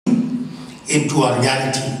into a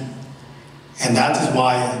reality. And that is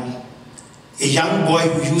why a young boy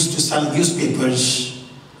who used to sell newspapers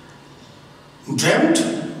dreamt,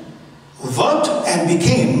 worked, and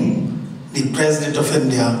became the President of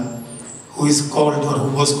India, who is called, or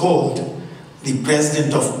who was called, the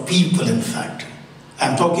President of People, in fact.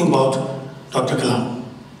 I'm talking about Dr. Kalam.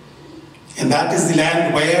 And that is the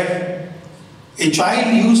land where a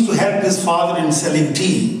child used to help his father in selling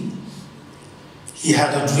tea. He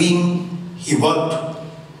had a dream, he worked,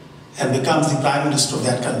 and becomes the Prime Minister of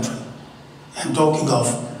that country. I'm talking of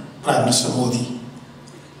Prime Minister Modi.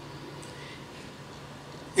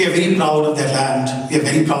 We are very proud of that land, we are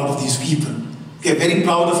very proud of these people, we are very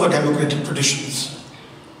proud of our democratic traditions.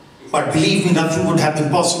 But believe me, nothing would have been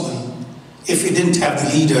possible if we didn't have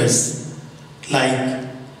the leaders like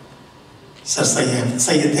Sir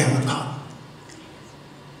Syed Memorial Lecture.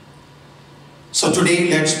 So today,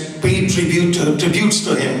 let's pay tributes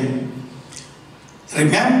to him.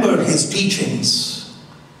 Remember his teachings,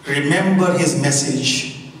 remember his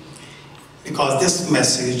message, because this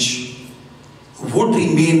message would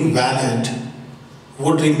remain valid,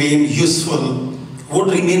 would remain useful, would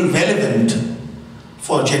remain relevant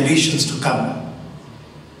for generations to come.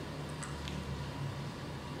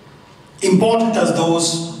 Important are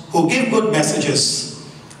those who give good messages,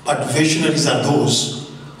 but visionaries are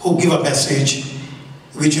those who give a message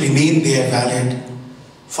which remain there valid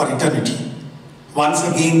for eternity. Once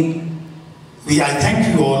again, I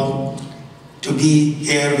thank you all to be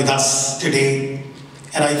here with us today,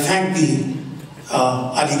 and I thank the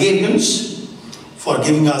Aligarhians for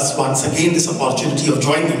giving us once again this opportunity of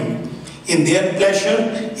joining in their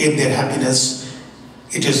pleasure, in their happiness.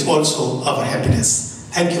 It is also our happiness.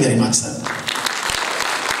 Thank you very much, sir.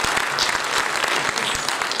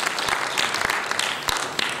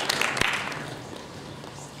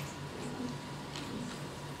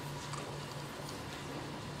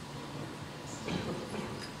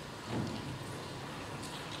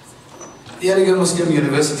 The Aligarh Muslim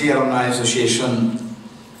University Alumni Association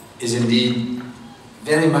is indeed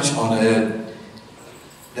very much honored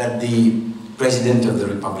that the President of the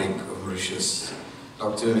Republic of Mauritius,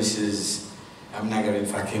 Dr. Mrs. Ameenah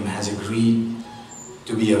Grub-Fakim, has agreed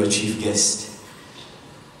to be our chief guest.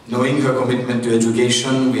 Knowing her commitment to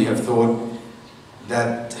education, we have thought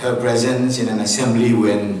that her presence in an assembly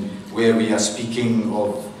where we are speaking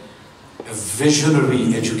of a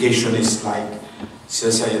visionary educationist like Sir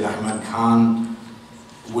Syed Ahmad Khan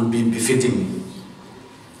would be befitting.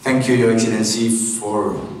 Thank you, Your Excellency,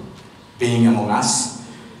 for being among us.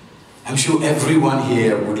 I'm sure everyone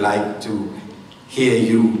here would like to hear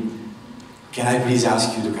you. Can I please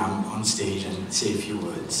ask you to come on stage and say a few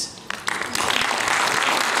words?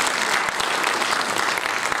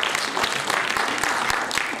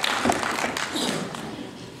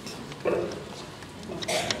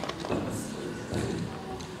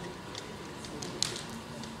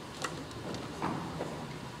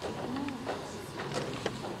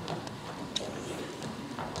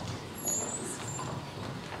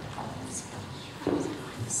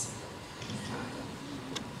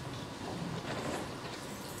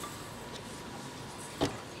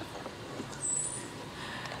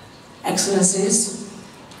 Excellencies,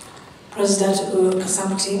 President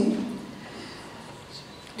Kassamati,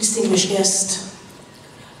 distinguished guests,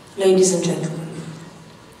 ladies and gentlemen,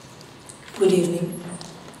 good evening.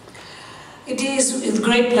 It is with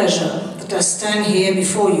great pleasure that I stand here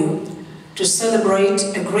before you to celebrate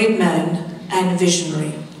a great man and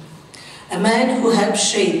visionary, a man who helped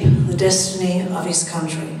shape the destiny of his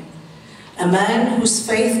country, a man whose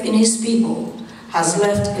faith in his people has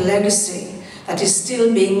left a legacy that is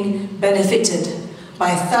still being benefited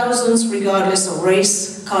by thousands regardless of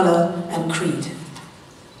race, color, and creed.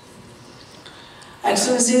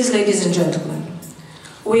 Excellencies, ladies and gentlemen,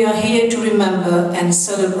 we are here to remember and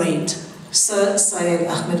celebrate Sir Syed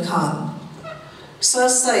Ahmad Khan. Sir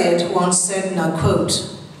Syed once said, and I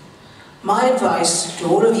quote, "My advice to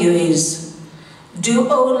all of you is, do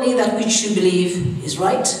only that which you believe is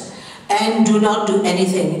right, and do not do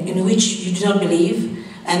anything in which you do not believe,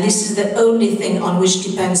 and this is the only thing on which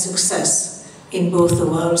depends success in both the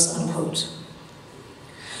worlds," unquote.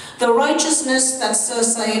 The righteousness that Sir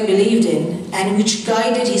Syed believed in and which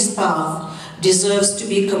guided his path deserves to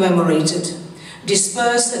be commemorated,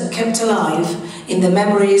 dispersed and kept alive in the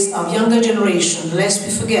memories of younger generation, lest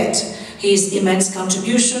we forget his immense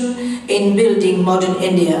contribution in building modern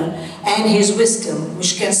India and his wisdom,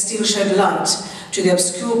 which can still shed light to the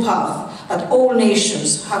obscure path that all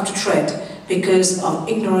nations have to tread because of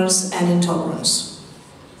ignorance and intolerance.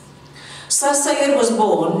 Sir Syed was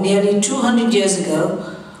born nearly 200 years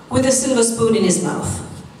ago with a silver spoon in his mouth.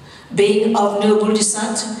 Being of noble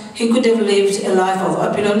descent, he could have lived a life of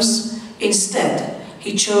opulence. Instead,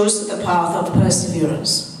 he chose the path of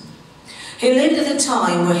perseverance. He lived at a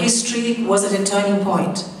time where history was at a turning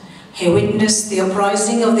point. He witnessed the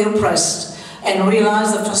uprising of the oppressed and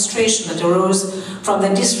realized the frustration that arose from the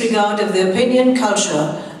disregard of the opinion,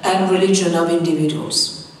 culture, and religion of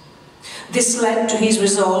individuals. This led to his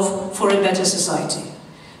resolve for a better society.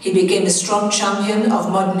 He became a strong champion of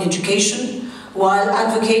modern education while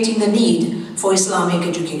advocating the need for Islamic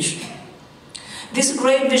education. This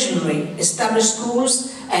great visionary established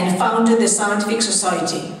schools and founded the Scientific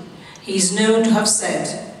Society. He is known to have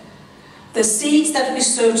said, "The seeds that we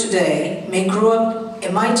sow today may grow up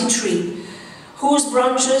a mighty tree, whose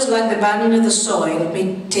branches, like the banyan of the soil,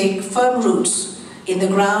 may take firm roots in the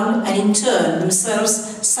ground and in turn themselves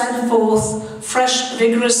send forth fresh,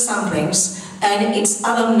 vigorous samplings, and its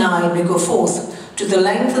alumni may go forth to the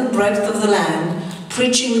length and breadth of the land,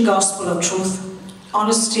 preaching the gospel of truth,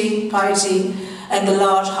 honesty, piety, and the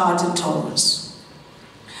large-hearted tolerance."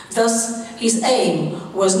 Thus, his aim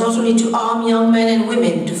was not only to arm young men and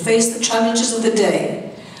women to face the challenges of the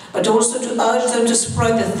day, but also to urge them to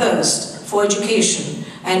spread the thirst for education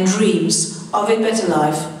and dreams of a better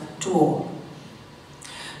life to all.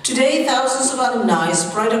 Today, thousands of alumni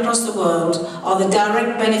spread across the world are the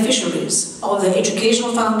direct beneficiaries of the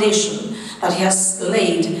educational foundation that he has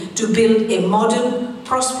laid to build a modern,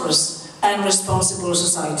 prosperous, and responsible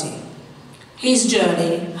society. His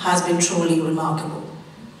journey has been truly remarkable.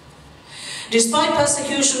 Despite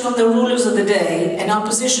persecution from the rulers of the day and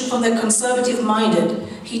opposition from the conservative-minded,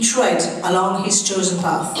 he tread along his chosen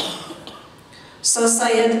path. Sir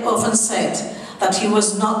Syed often said that he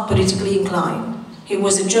was not politically inclined. He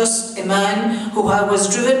was just a man who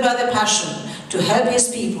was driven by the passion to help his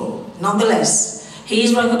people. Nonetheless, he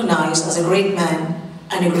is recognized as a great man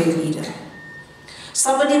and a great leader.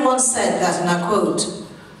 Somebody once said that, and I quote,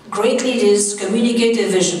 "Great leaders communicate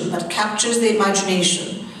a vision that captures the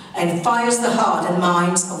imagination and fires the heart and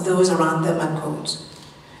minds of those around them," unquote.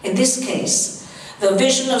 In this case, the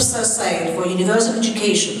vision of Sir Syed for universal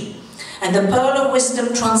education and the pearl of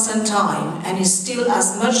wisdom transcend time and is still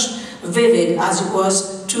as much vivid as it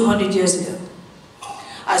was 200 years ago.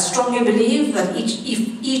 I strongly believe that if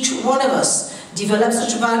each one of us develops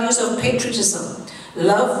such values of patriotism,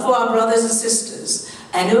 love for our brothers and sisters,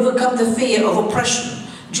 and overcome the fear of oppression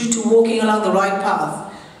due to walking along the right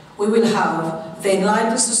path, we will have the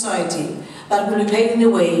enlightened society that will be paving the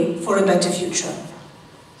way for a better future.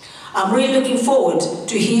 I'm really looking forward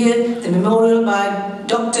to hear the memorial by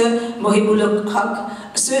Dr. Mohibul Haque,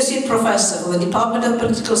 Associate Professor for the Department of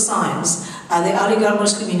Political Science at the Aligarh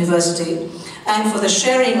Muslim University, and for the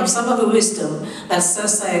sharing of some of the wisdom that Sir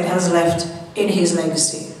Syed has left in his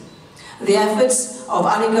legacy. The efforts of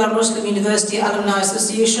Aligarh Muslim University Alumni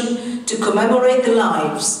Association to commemorate the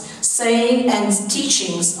lives, saying and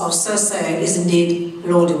teachings of Sir Syed is indeed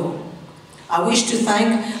laudable. I wish to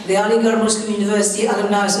thank the Aligarh Muslim University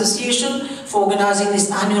Alumni Association for organizing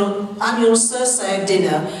this annual Sir Syed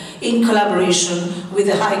dinner in collaboration with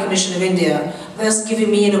the High Commission of India, thus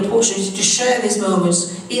giving me an opportunity to share these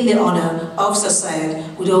moments in the honor of Sir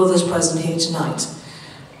Syed with all those present here tonight.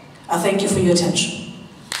 I thank you for your attention.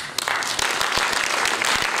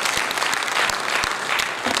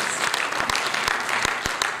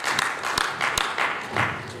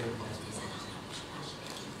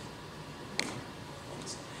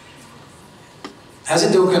 As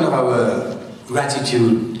a token of our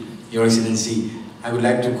gratitude, Your Excellency, I would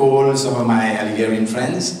like to call some of my Aligarhian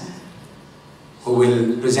friends who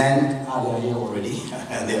will present, they are here already,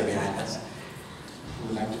 they are behind us. We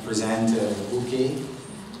would like to present a bouquet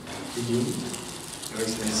to you, Your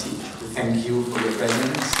Excellency, to thank you for your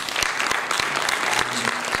presence and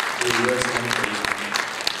for your presentation.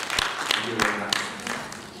 Thank you very much.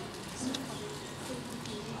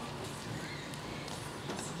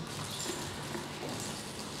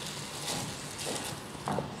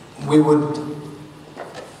 We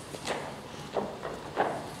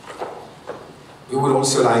would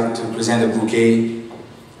also like to present a bouquet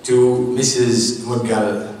to Mrs.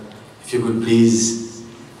 Mudgal. If you could please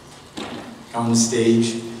come on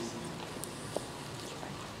stage.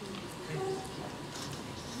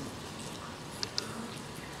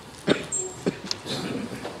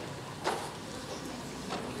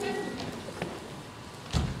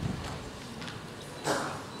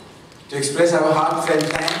 To express our heartfelt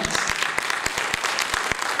thanks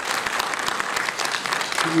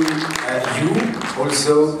to you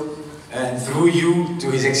also, and through you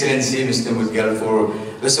to His Excellency Mr. Mudgal for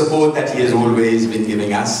the support that he has always been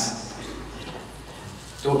giving us.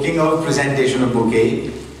 Talking of presentation of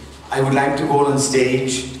bouquet, I would like to call on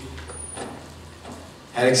stage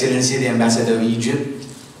Her Excellency the Ambassador of Egypt,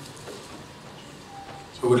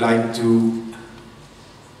 who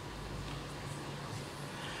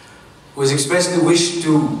has expressed the wish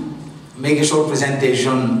to make a short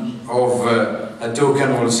presentation of a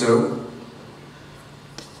token also.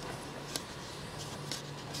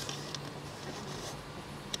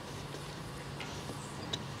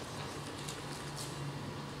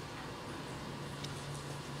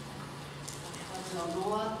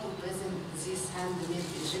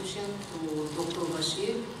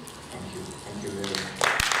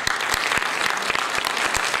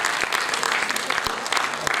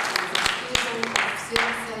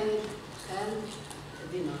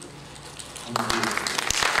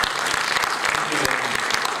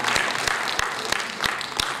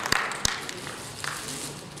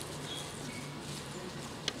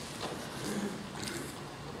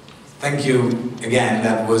 Thank you again,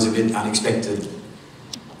 that was a bit unexpected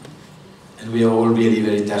and we are all really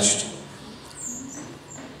very touched.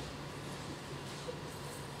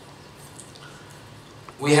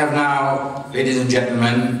 We have now, ladies and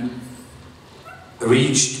gentlemen,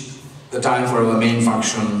 reached the time for our main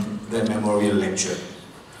function, the Memorial Lecture.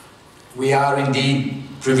 We are indeed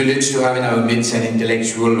privileged to have in our midst an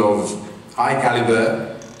intellectual of high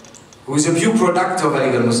caliber who is a pure product of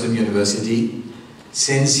Aligarh Muslim University,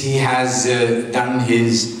 since he has done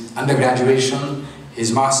his undergraduation,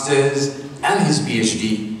 his master's and his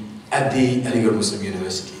PhD at the Aligarh Muslim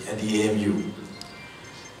University, at the AMU.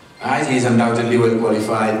 Right? He is undoubtedly well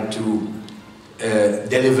qualified to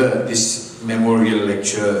deliver this memorial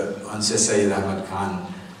lecture on Sir Syed Ahmed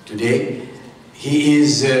Khan today. He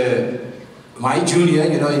is my junior.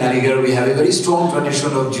 You know, in Aligarh we have a very strong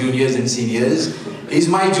tradition of juniors and seniors. He's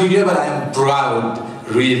my junior, but I am proud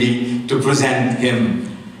really to present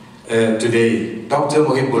him today. Dr.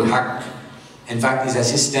 Mohibul Haque, in fact, is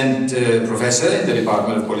assistant professor in the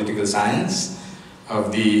Department of Political Science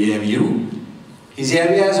of the AMU. His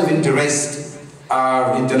areas of interest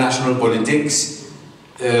are international politics,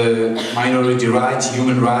 minority rights,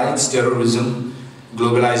 human rights, terrorism,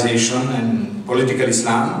 globalization and political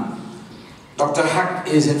Islam. Dr. Haque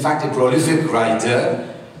is in fact a prolific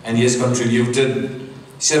writer and he has contributed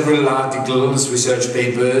several articles, research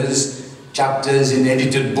papers, chapters in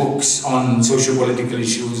edited books on socio-political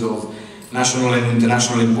issues of national and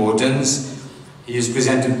international importance. He has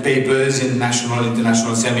presented papers in national and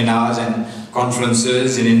international seminars and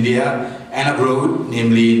conferences in India and abroad,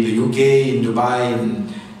 namely in the UK, in Dubai,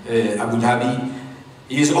 in Abu Dhabi.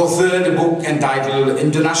 He has authored a book entitled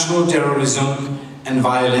International Terrorism and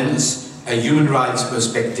Violence, a Human Rights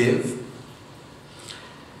Perspective.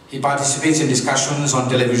 He participates in discussions on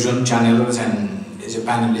television channels and is a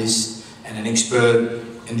panelist and an expert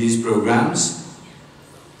in these programs.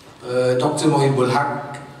 Dr. Mohibul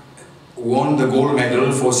Haque won the gold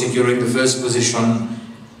medal for securing the first position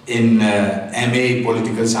in MA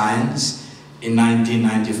Political Science in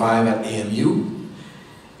 1995 at AMU.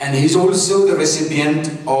 And he's also the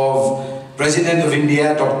recipient of President of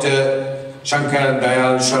India, Dr. Shankar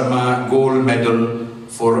Dayal Sharma Gold Medal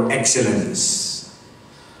for Excellence.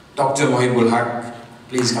 Dr. Mohibul Haque,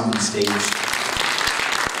 please come on stage.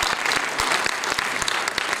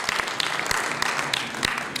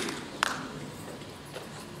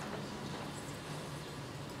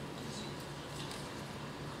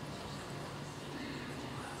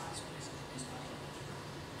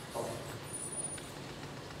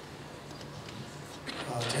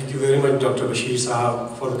 Thank you very much, Dr. Bashir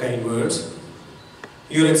Sahab, for the kind words.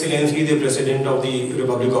 Your Excellency, the President of the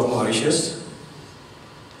Republic of Mauritius,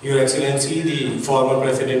 Your Excellency, the former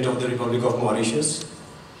President of the Republic of Mauritius,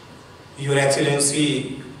 Your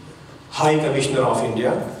Excellency, High Commissioner of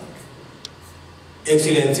India,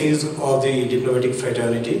 Excellencies of the Diplomatic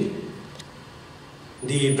Fraternity,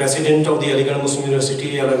 the President of the Aligarh Muslim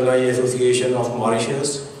University, Alumni Association of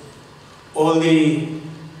Mauritius, all the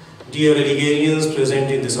dear Aligarhians present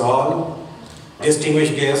in this hall,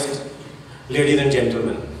 distinguished guests, ladies and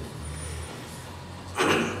gentlemen.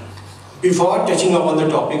 Before touching upon the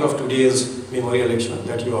topic of today's memorial lecture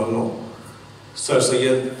that you all know, Sir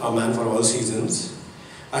Syed, a man for all seasons,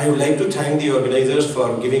 I would like to thank the organizers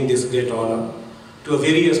for giving this great honor to a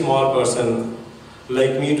very small person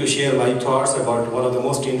like me to share my thoughts about one of the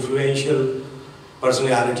most influential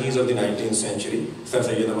personalities of the 19th century, Sir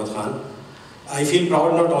Syed Ahmed Khan. I feel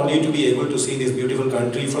proud not only to be able to see this beautiful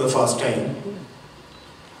country for the first time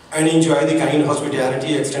and enjoy the kind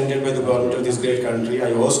hospitality extended by the government of this great country,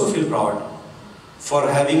 I also feel proud for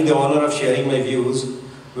having the honor of sharing my views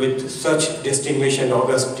with such distinguished and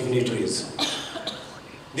august dignitaries.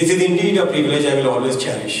 This is indeed a privilege I will always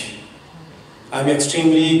cherish. I am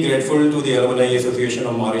extremely grateful to the Alumni Association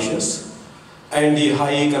of Mauritius and the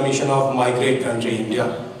High Commission of my great country,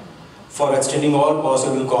 India, for extending all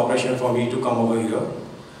possible cooperation for me to come over here.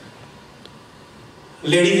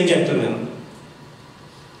 Ladies and gentlemen,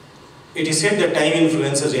 it is said that time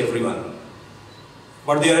influences everyone,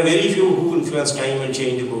 but there are very few who influence time and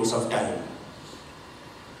change the course of time.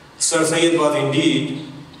 Sir Syed was indeed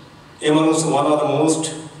amongst one of the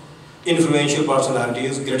most influential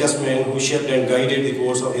personalities, greatest man who shaped and guided the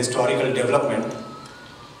course of historical development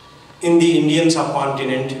in the Indian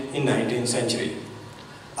subcontinent in 19th century.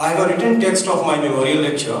 I have a written text of my memorial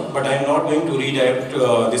lecture, but I am not going to read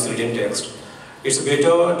out this written text. It's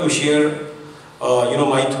better to share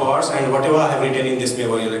my thoughts and whatever I have written in this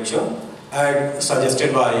memorial lecture, as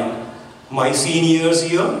suggested by my seniors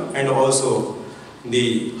here and also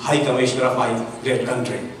the High Commissioner of my great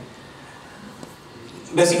country.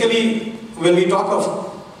 Basically, when we talk of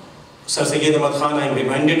Sir Syed Ahmad Khan, I am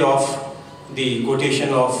reminded of the quotation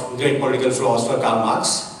of great political philosopher Karl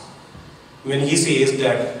Marx, when he says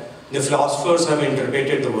that the philosophers have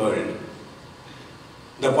interpreted the world.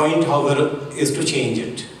 The point, however, is to change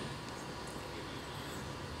it.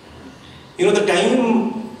 The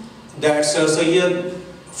time that Sir Syed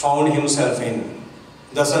found himself in,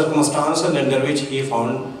 the circumstances under which he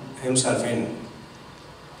found himself in,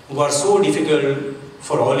 were so difficult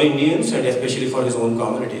for all Indians and especially for his own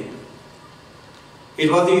community.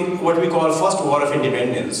 It was what we call first war of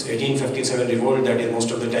independence, 1857 revolt, that is most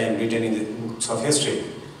of the time written in the books of history.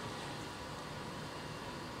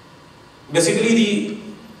 Basically, the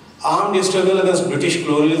armed struggle against British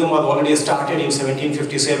colonialism was already started in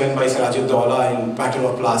 1757 by Siraj-ud-Dawla in Battle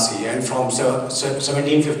of Plassey, and from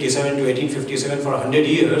 1757 to 1857 for 100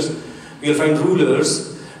 years, we will find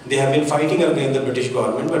rulers, they have been fighting against the British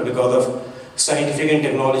government, but because of scientific and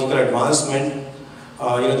technological advancement,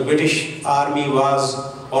 the British army was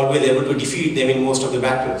always able to defeat them in most of the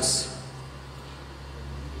battles.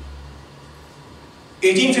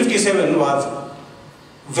 1857 was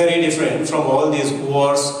very different from all these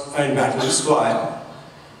wars and battles. Why?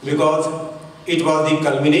 Because it was the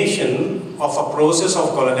culmination of a process of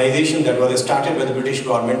colonization that was started by the British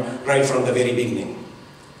government right from the very beginning.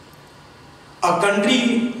 A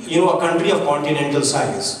country, a country of continental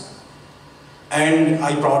size, and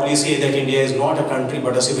I proudly say that India is not a country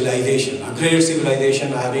but a civilization, a great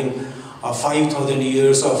civilization having 5,000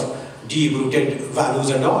 years of deep-rooted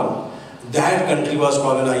values and all. That country was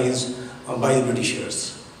colonized by the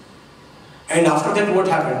Britishers. And after that, what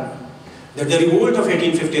happened? That the revolt of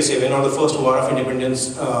 1857, or the first war of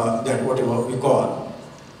independence, that whatever we call,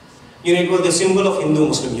 it was the symbol of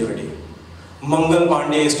Hindu-Muslim unity. Mangal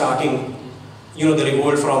Pandey starting, the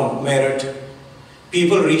revolt from Meerut,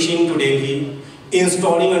 people reaching to Delhi,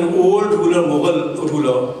 installing an old ruler, Mughal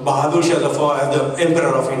ruler, Bahadur Shah Zafar, as the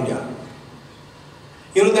Emperor of India.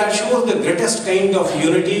 That shows the greatest kind of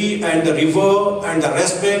unity and the revere and the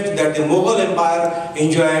respect that the Mughal Empire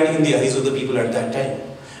enjoyed in the eyes of the people at that time.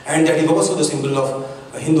 And that is also the symbol of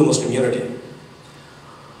Hindu-Muslim unity.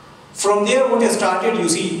 From there, what has started, you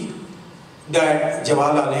see that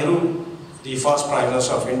Jawaharlal Nehru, the first Prime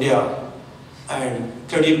Minister of India, and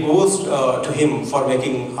credit goes to him for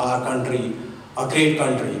making our country a great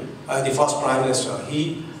country, the first Prime Minister.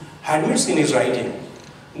 He admits in his writing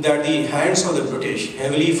that the hands of the British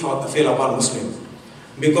heavily fell upon Muslims,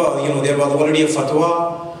 because there was already a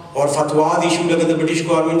fatwa or fatwas issued against the British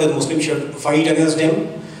government that Muslims should fight against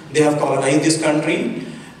them. They have colonized this country,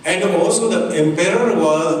 and also the emperor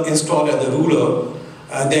was installed as the ruler.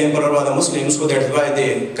 The emperor was a Muslim, so that's why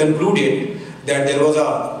they concluded that there was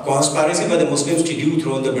a conspiracy by the Muslims to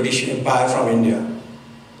dethrone the British Empire from India.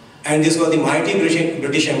 And this was the mighty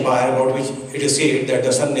British Empire about which it is said that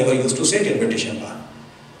the sun never used to set in British Empire.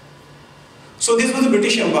 So this was the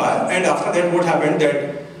British Empire, and after that what happened,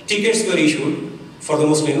 that tickets were issued for the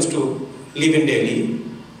Muslims to live in Delhi.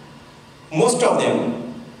 Most of them,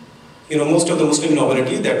 most of the Muslim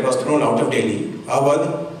nobility that was thrown out of Delhi,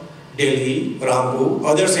 Awadh, Delhi, Rampur,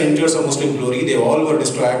 other centers of Muslim glory, they all were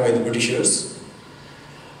destroyed by the Britishers.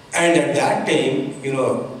 And at that time,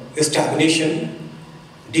 stagnation,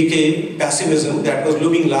 decay, pessimism, that was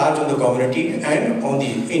looming large on the community and on the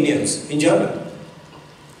Indians in general.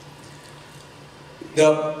 A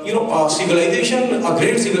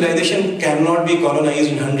great civilization cannot be colonized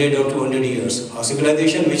in 100 or 200 years. A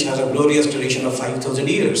civilization which has a glorious tradition of 5,000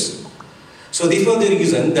 years. So this was the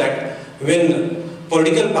reason that when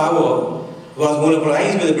political power was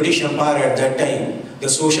monopolized by the British Empire at that time, the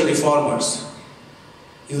social reformers,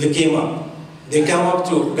 they came up. They came up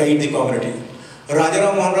to guide the community.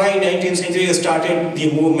 Rajaram Mohan Rai in 19th century started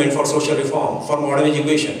the movement for social reform, for modern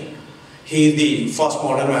education. He is the first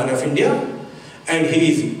modern man of India, and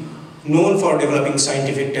he is known for developing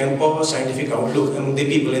scientific temper, scientific outlook among the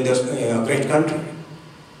people in this great country.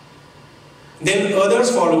 Then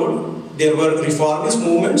others followed. There were reformist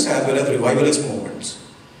movements as well as revivalist movements.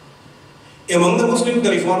 Among the Muslims,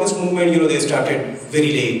 the reformist movement, they started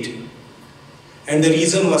very late. And the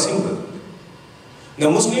reason was simple. The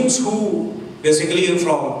Muslims who basically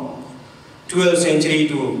from 12th century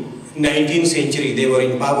to 19th century, they were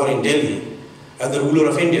in power in Delhi as the ruler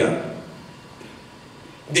of India.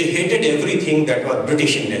 They hated everything that was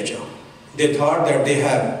British in nature. They thought that they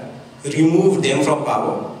have removed them from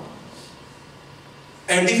power.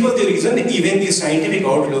 And this was the reason even the scientific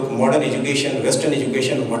outlook, modern education, Western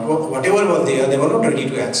education, whatever was there, they were not ready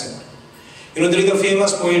to accept. There is a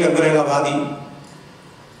famous poet, Aligarh.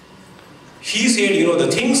 He said,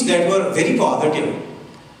 the things that were very positive,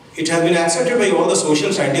 it has been accepted by all the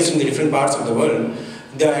social scientists in the different parts of the world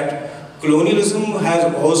that colonialism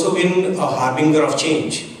has also been a harbinger of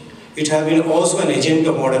change. It has been also an agent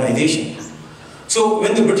of modernization. So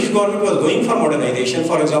when the British government was going for modernization,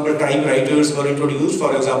 for example, typewriters were introduced,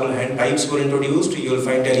 for example, hand pipes were introduced, you will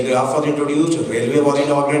find telegraph was introduced, railway was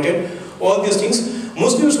inaugurated, all these things,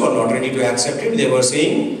 Muslims were not ready to accept it. They were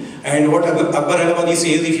saying, and what Akbar Alabadi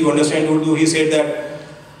says, if you understand Urdu, he said that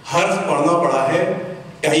harf padhna pada hai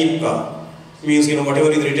type ka, means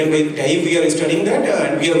whatever is written by type, we are studying that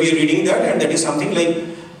and we are reading that, and that is something like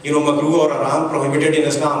makruh or haram, prohibited in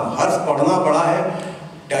Islam. Harf padhna pada hai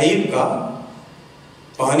type ka,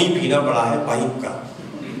 pani peena pada hai pipe ka.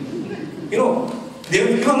 They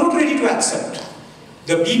were not ready to accept.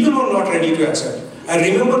 The people were not ready to accept. I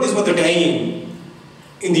remember this was the time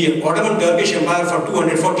in the Ottoman Turkish Empire for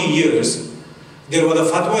 240 years, there was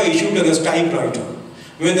a fatwa issued against typewriter.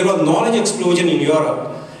 When there was knowledge explosion in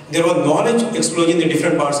Europe, there was knowledge explosion in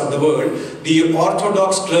different parts of the world, the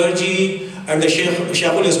Orthodox clergy and the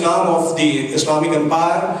Sheikhul Islam of the Islamic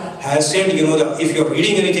Empire has said, that if you are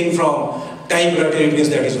reading anything from typewriter, it means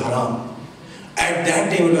that is haram. At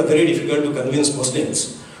that time, it was very difficult to convince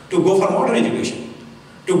Muslims to go for modern education,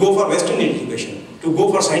 to go for Western education, to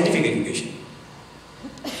go for scientific education.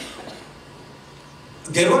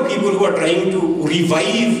 There were people who were trying to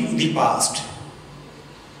revive the past.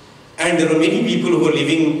 And there were many people who were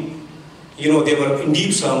living, they were in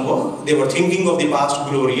deep slumber, they were thinking of the past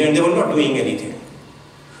glory and they were not doing anything.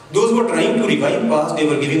 Those who were trying to revive past, they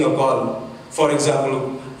were giving a call. For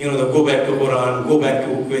example, go back to Quran, go back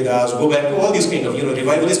to Vedas, go back to all these kind of,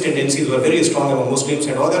 revivalist tendencies were very strong among Muslims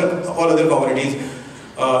and all other communities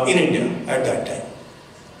in India at that time.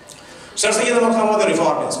 Sir Syed Memorial Lecture was a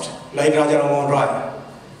reformist, like Raja Ram Mohan Roy.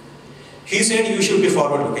 He said you should be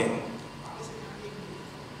forward looking.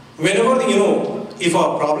 Whenever, if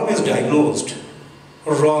a problem is diagnosed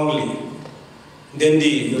wrongly, then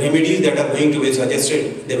the remedies that are going to be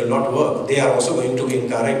suggested, they will not work. They are also going to be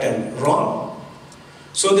incorrect and wrong.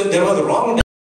 So there was a wrong